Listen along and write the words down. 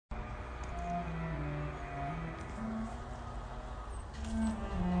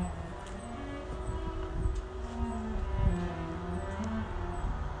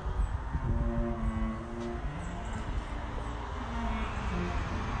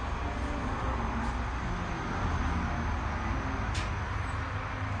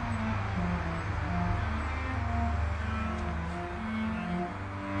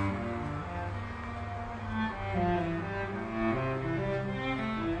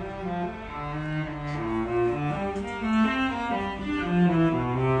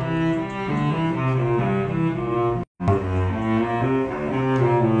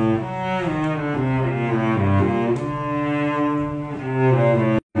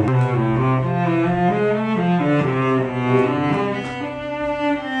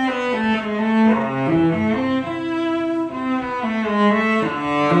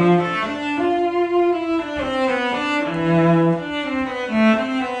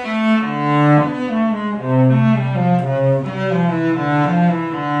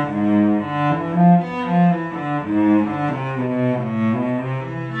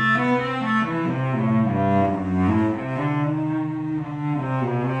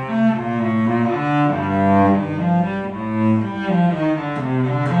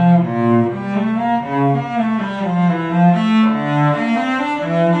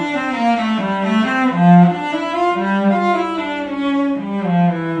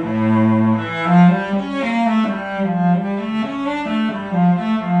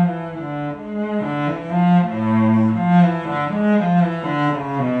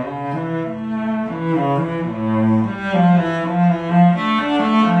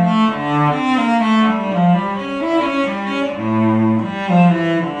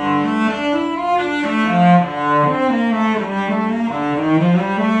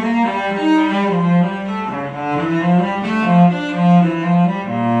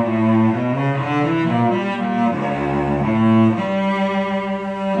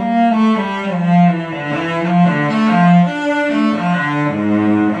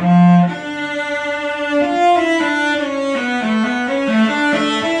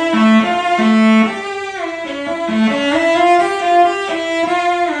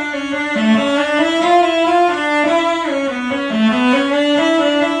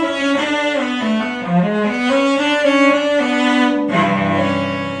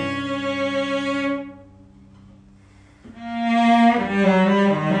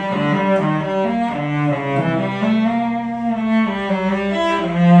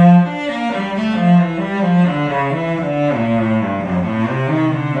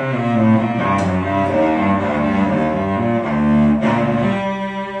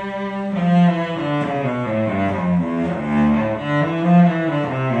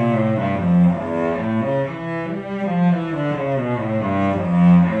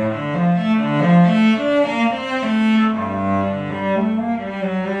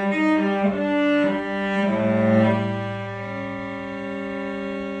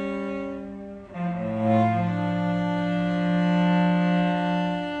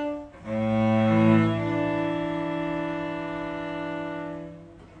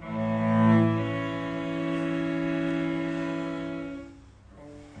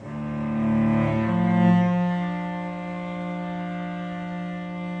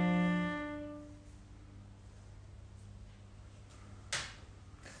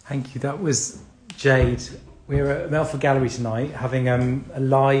Thank you. That was Jade. We're at Melford Gallery tonight having a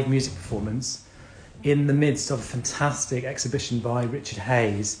live music performance in the midst of a fantastic exhibition by Richard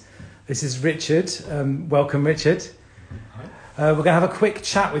Hayes. This is Richard. Welcome, Richard. We're going to have a quick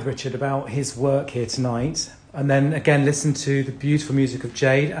chat with Richard about his work here tonight, and then again listen to the beautiful music of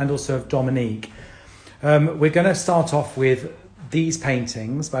Jade and also of Dominique. We're going to start off with these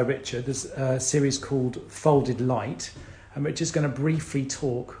paintings by Richard. There's a series called Folded Light, and Richard's going to briefly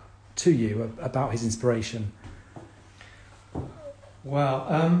talk to you about his inspiration. Well,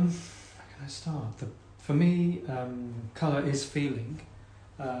 how can I start? For me, colour is feeling.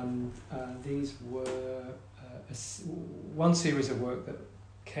 These were one series of work that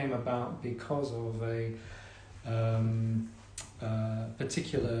came about because of a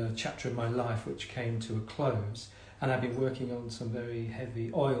particular chapter of my life which came to a close, and I've been working on some very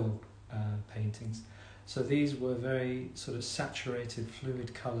heavy oil paintings. So these were very sort of saturated,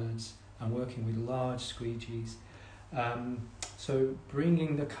 fluid colours. I'm working with large squeegees. So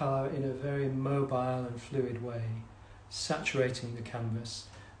bringing the colour in a very mobile and fluid way, saturating the canvas,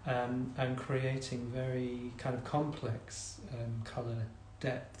 and creating very kind of complex colour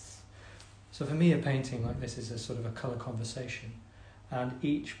depths. So for me, a painting like this is a sort of a colour conversation, and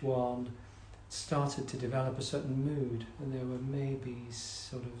each one started to develop a certain mood, and there were maybe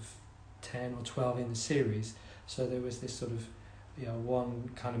sort of 10 or 12 in the series, so there was this sort of, one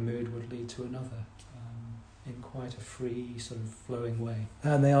kind of mood would lead to another in quite a free, sort of flowing way.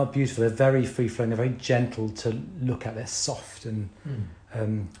 And they are beautiful. They're very free-flowing. They're very gentle to look at. They're soft. And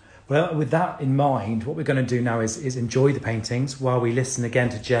well, with that in mind, what we're going to do now is enjoy the paintings while we listen again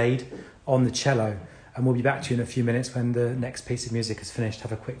to Jade on the cello. And we'll be back to you in a few minutes when the next piece of music is finished.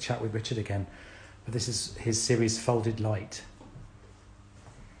 Have a quick chat with Richard again. But this is his series Folded Light.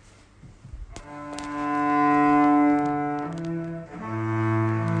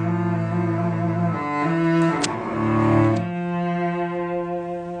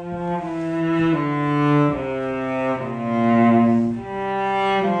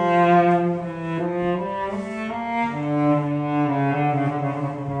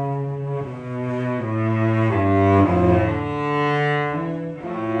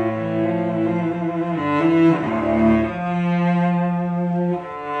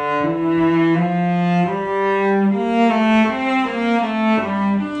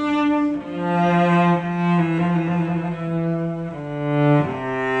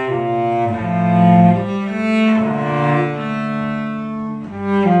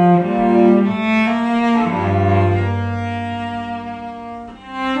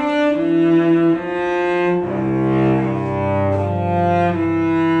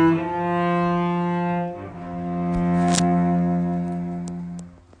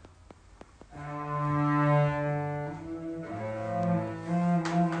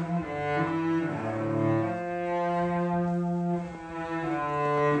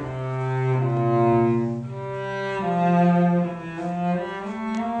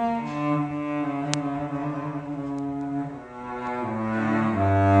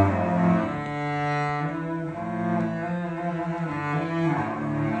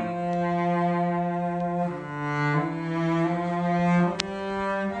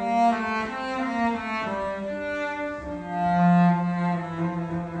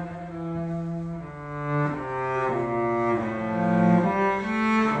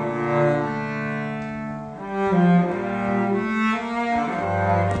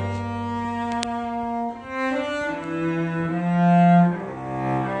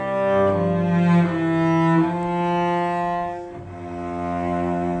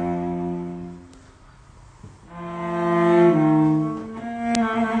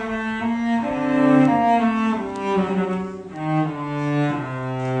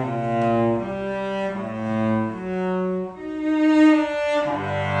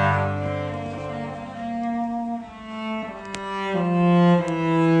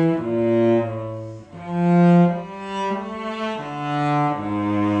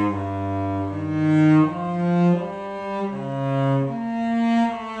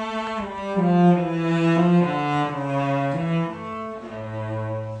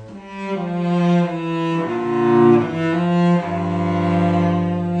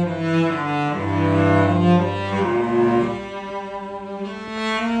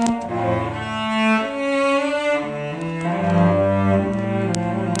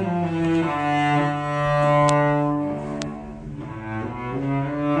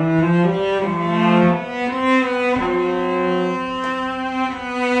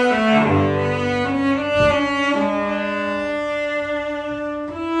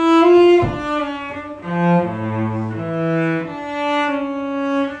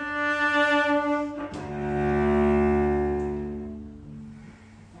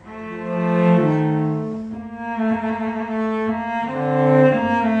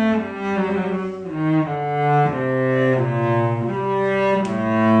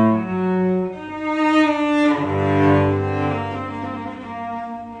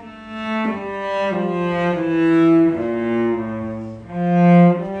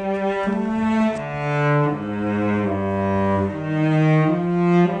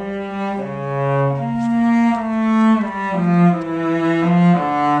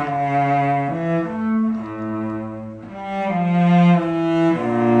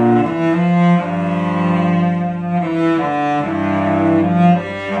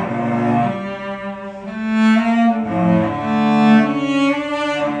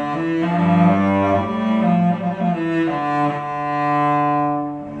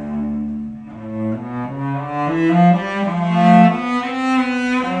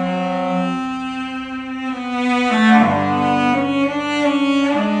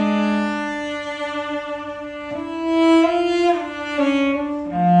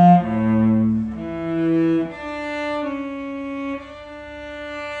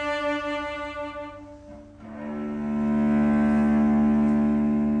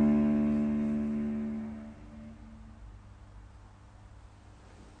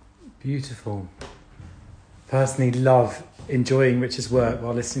 Beautiful. Personally love enjoying Richard's work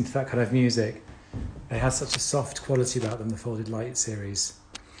while listening to that kind of music. They have such a soft quality about them, the Folded Light series.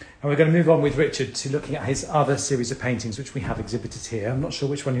 And we're going to move on with Richard to looking at his other series of paintings, which we have exhibited here. I'm not sure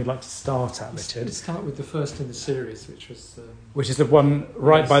which one you'd like to start at, Richard. Let's start with the first in the series, which is the one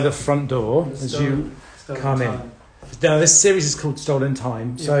right by the front door as you come in. Now, this series is called Stolen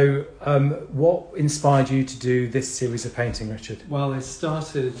Time. Yeah. So what inspired you to do this series of painting, Richard? Well, it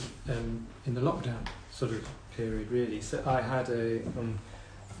started in the lockdown sort of period, really. So I had a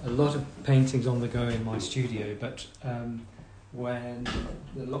lot of paintings on the go in my studio, but when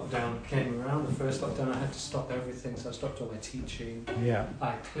the lockdown came around, the first lockdown, I had to stop everything, so I stopped all my teaching. Yeah.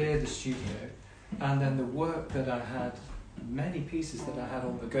 I cleared the studio, and then the work that I had, many pieces that I had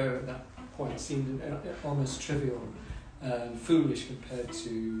on the go at that point seemed almost trivial and foolish compared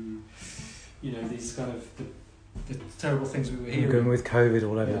to, these kind of the terrible things we were hearing. Going with COVID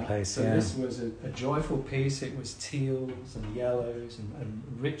all over the place. So this was a joyful piece. It was teals and yellows and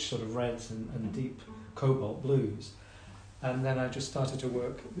rich sort of reds and deep cobalt blues. And then I just started to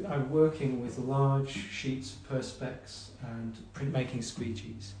work. I'm working with large sheets of perspex and printmaking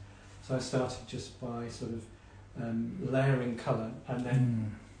squeegees. So I started just by sort of layering colour and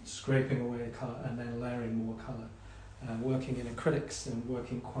then scraping away the colour and then layering more colour. Working in acrylics and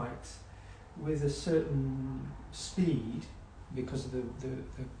working quite with a certain speed because of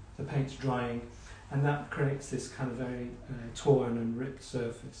the paint's drying, and that creates this kind of very torn and ripped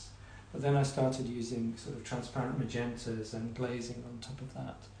surface. But then I started using sort of transparent magentas and glazing on top of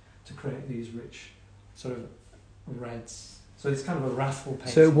that to create these rich sort of reds. So it's kind of a wrathful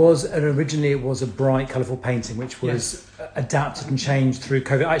painting. So originally it was a bright, colourful painting which was adapted and changed through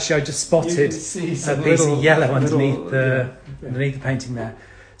COVID. Actually, I just spotted a piece of yellow underneath the painting there.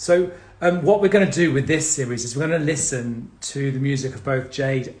 So what we're going to do with this series is we're going to listen to the music of both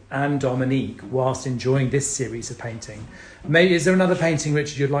Jade and Dominique whilst enjoying this series of painting. Maybe is there another painting,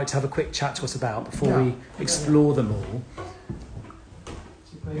 Richard, you'd like to have a quick chat to us about before we explore them all?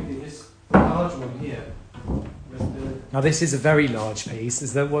 So maybe this large one here. Now this is a very large piece.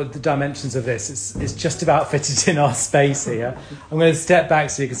 What the dimensions of this? It's just about fitted in our space here. I'm going to step back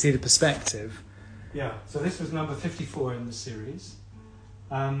so you can see the perspective. Yeah, so this was number 54 in the series.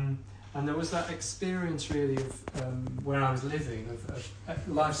 And there was that experience really of where I was living, of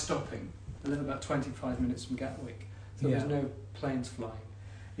life stopping. I live about 25 minutes from Gatwick, so there was no planes flying.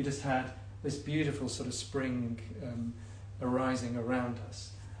 You just had this beautiful sort of spring arising around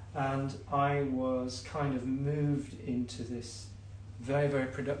us. And I was kind of moved into this very, very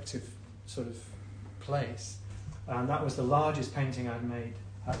productive sort of place. And that was the largest painting I'd made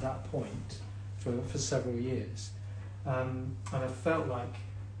at that point for several years. And I felt like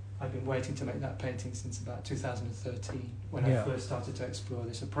I'd been waiting to make that painting since about 2013, when I first started to explore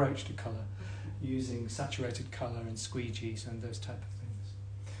this approach to colour, using saturated colour and squeegees and those type of things.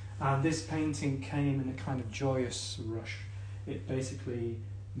 And this painting came in a kind of joyous rush. It basically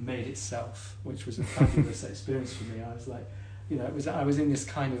made itself, which was a fabulous experience for me. I was like, I was in this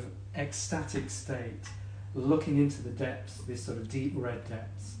kind of ecstatic state, looking into the depths, this sort of deep red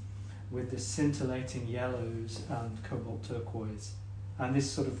depths, with the scintillating yellows and cobalt turquoise. And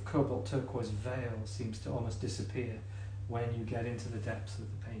this sort of cobalt turquoise veil seems to almost disappear when you get into the depths of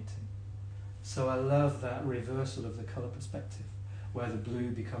the painting. So I love that reversal of the colour perspective, where the blue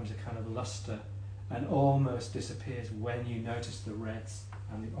becomes a kind of luster and almost disappears when you notice the reds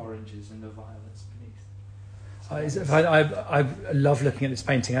and the oranges and the violets beneath. I love looking at this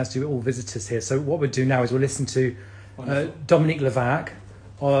painting, as do all visitors here. So what we'll do now is we'll listen to Dominique Le Vack,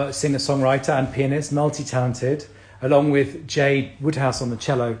 singer-songwriter and pianist, multi-talented, along with Jade Woodhouse on the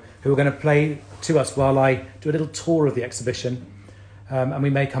cello, who are going to play to us while I do a little tour of the exhibition. And we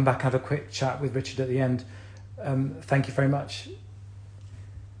may come back and have a quick chat with Richard at the end. Thank you very much.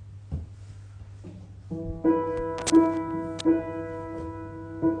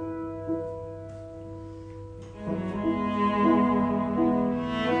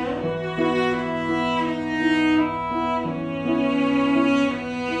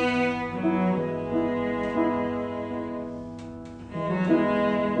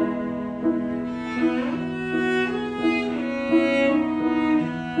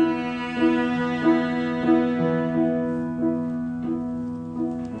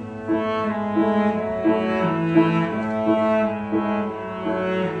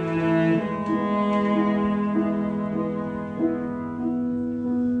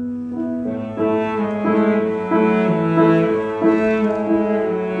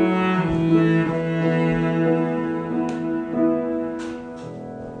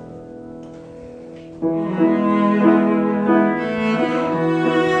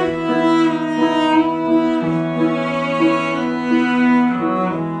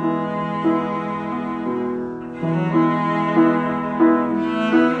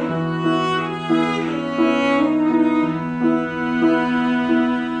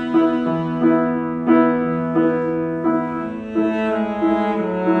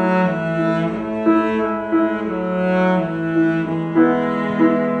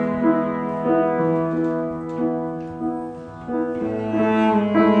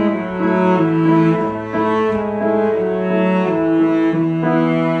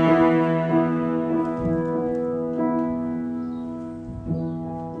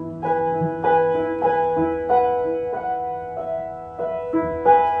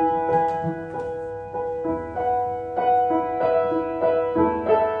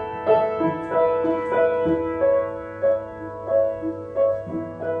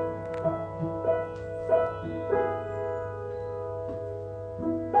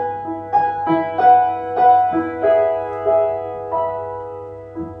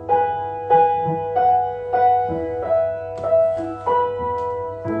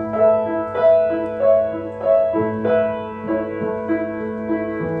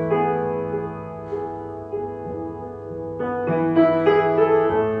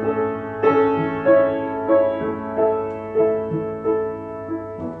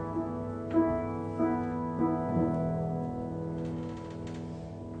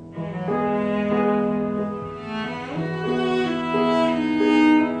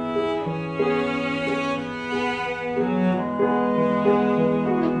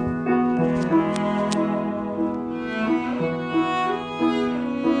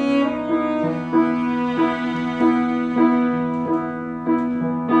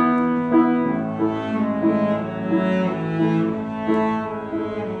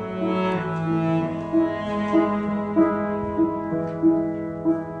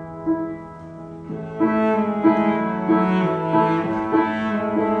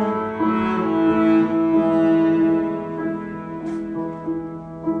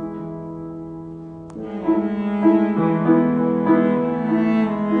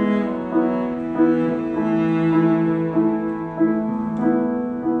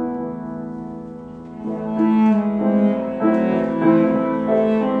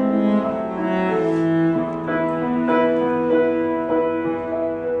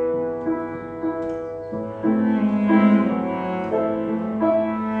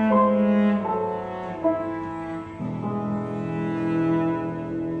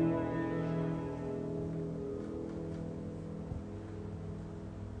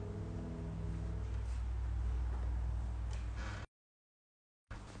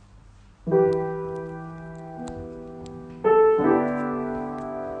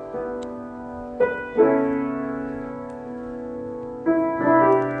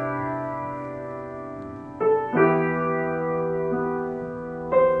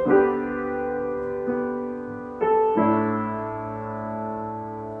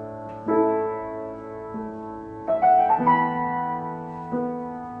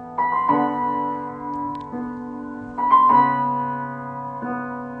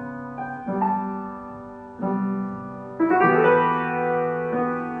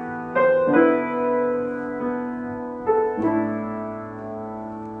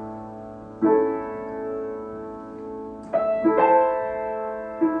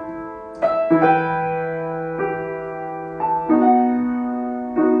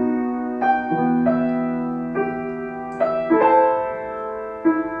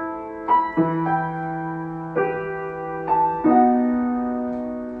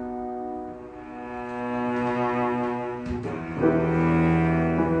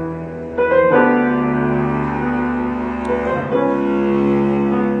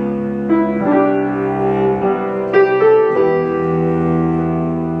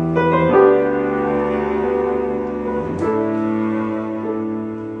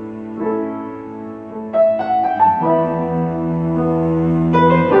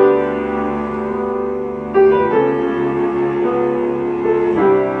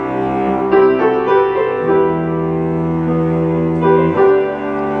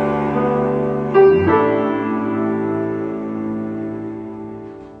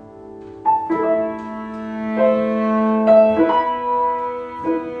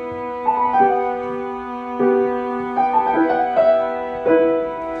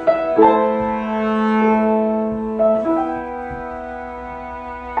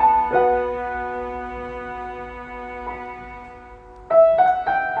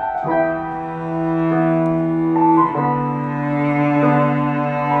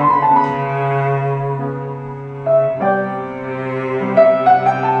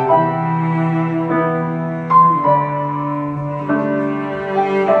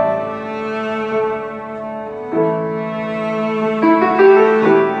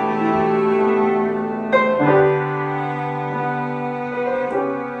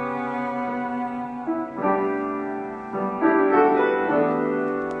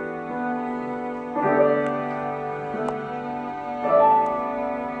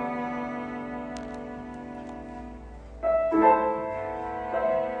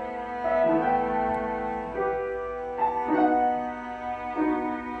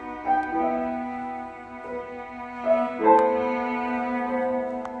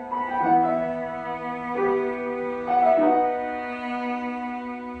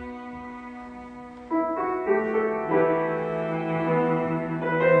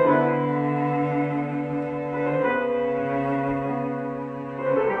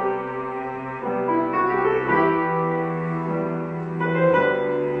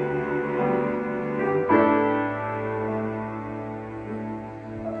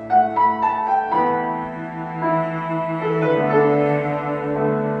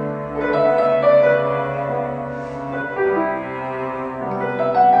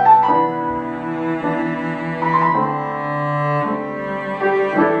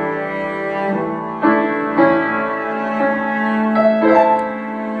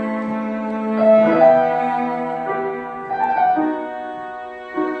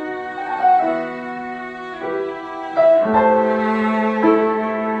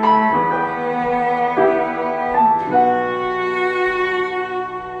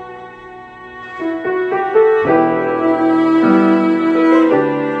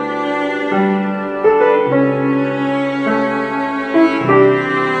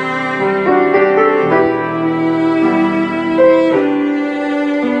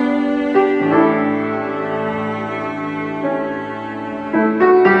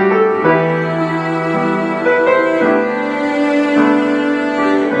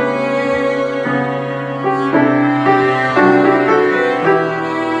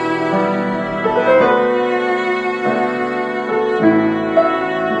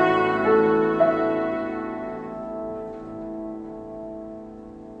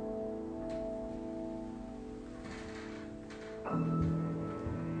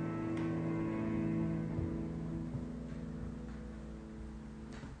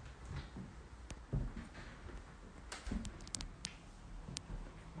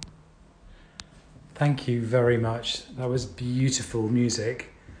 Thank you very much. That was beautiful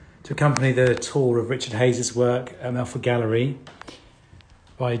music to accompany the tour of Richard Hayes' work at Melford Gallery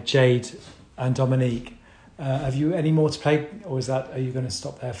by Jade and Dominique. Have you any more to play, or are you going to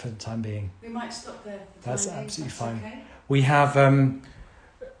stop there for the time being? We might stop there. That's absolutely fine. Okay. We have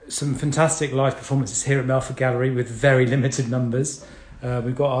some fantastic live performances here at Melford Gallery with very limited numbers.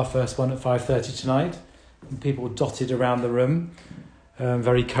 We've got our first one at 5:30 tonight. People dotted around the room,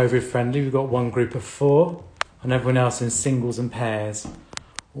 very COVID friendly. We've got one group of 4 and everyone else in singles and pairs,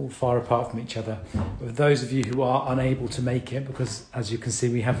 all far apart from each other. But for those of you who are unable to make it, because as you can see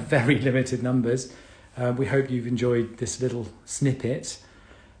we have very limited numbers, we hope you've enjoyed this little snippet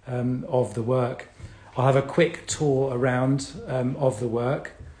of the work. I'll have a quick tour around of the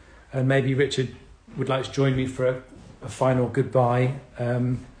work, and maybe Richard would like to join me for a final goodbye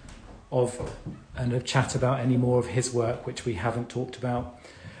and a chat about any more of his work which we haven't talked about.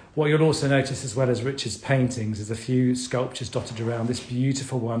 What you'll also notice, as well as Richard's paintings, is a few sculptures dotted around. This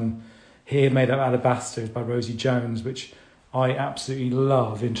beautiful one here made of alabaster by Rosie Jones, which I absolutely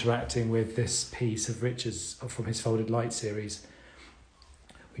love interacting with this piece of Richard's from his Folded Light series.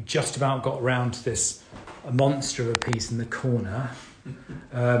 We just about got around to this monster of a piece in the corner,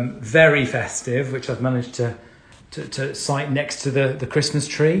 very festive, which I've managed to site next to the Christmas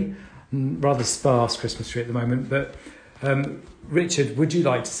tree. Rather sparse Christmas tree at the moment, but Richard, would you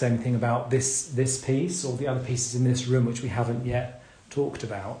like to say anything about this piece or the other pieces in this room which we haven't yet talked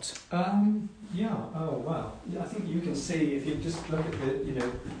about? Yeah. Oh wow. I think you can see if you just look at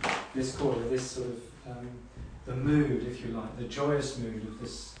this corner, this sort of the mood, if you like, the joyous mood of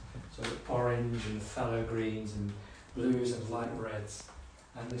this sort of orange and phthalo greens and blues and light reds,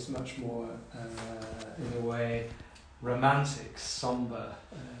 and this much more in a way romantic, sombre,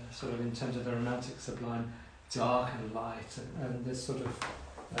 sort of in terms of the romantic sublime, dark and light, and this sort of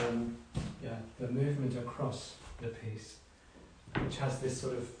the movement across the piece, which has this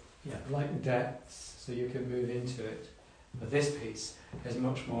sort of light depths, so you can move into it. But this piece is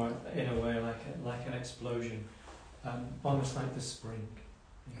much more, in a way, like an explosion, almost like the spring.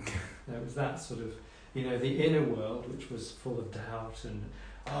 There was that sort of, the inner world, which was full of doubt and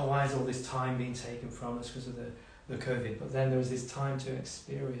why is all this time being taken from us because of the COVID? But then there was this time to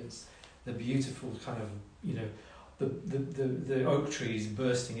experience the beautiful kind of, the oak trees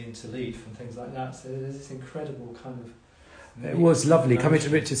bursting into leaf and things like that. So there's this incredible kind of. It was lovely coming to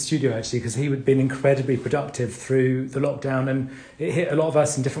Richard's studio actually, because he had been incredibly productive through the lockdown, and it hit a lot of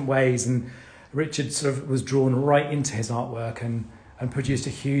us in different ways. And Richard sort of was drawn right into his artwork and produced a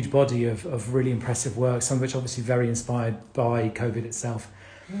huge body of really impressive work, some of which obviously very inspired by COVID itself.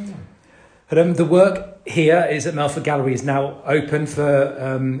 Mm. But the work here is at Melford Gallery is now open for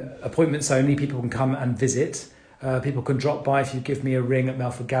appointments only. People can come and visit. People can drop by if you give me a ring at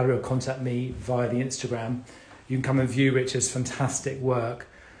Melford Gallery or contact me via the Instagram. You can come and view Richard's fantastic work.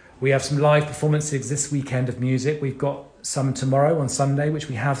 We have some live performances this weekend of music. We've got some tomorrow on Sunday, which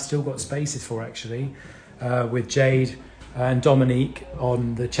we have still got spaces for actually, with Jade and Dominique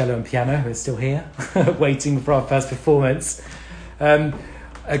on the cello and piano, who are still here, waiting for our first performance.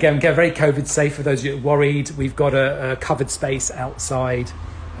 Again, get very COVID safe for those of you who are worried. We've got a covered space outside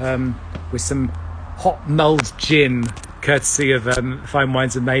with some hot mulled gin, courtesy of Fine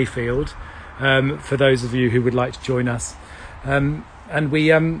Wines of Mayfield, for those of you who would like to join us. And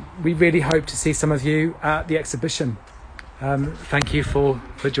we really hope to see some of you at the exhibition. Thank you for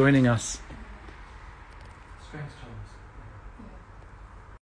joining us.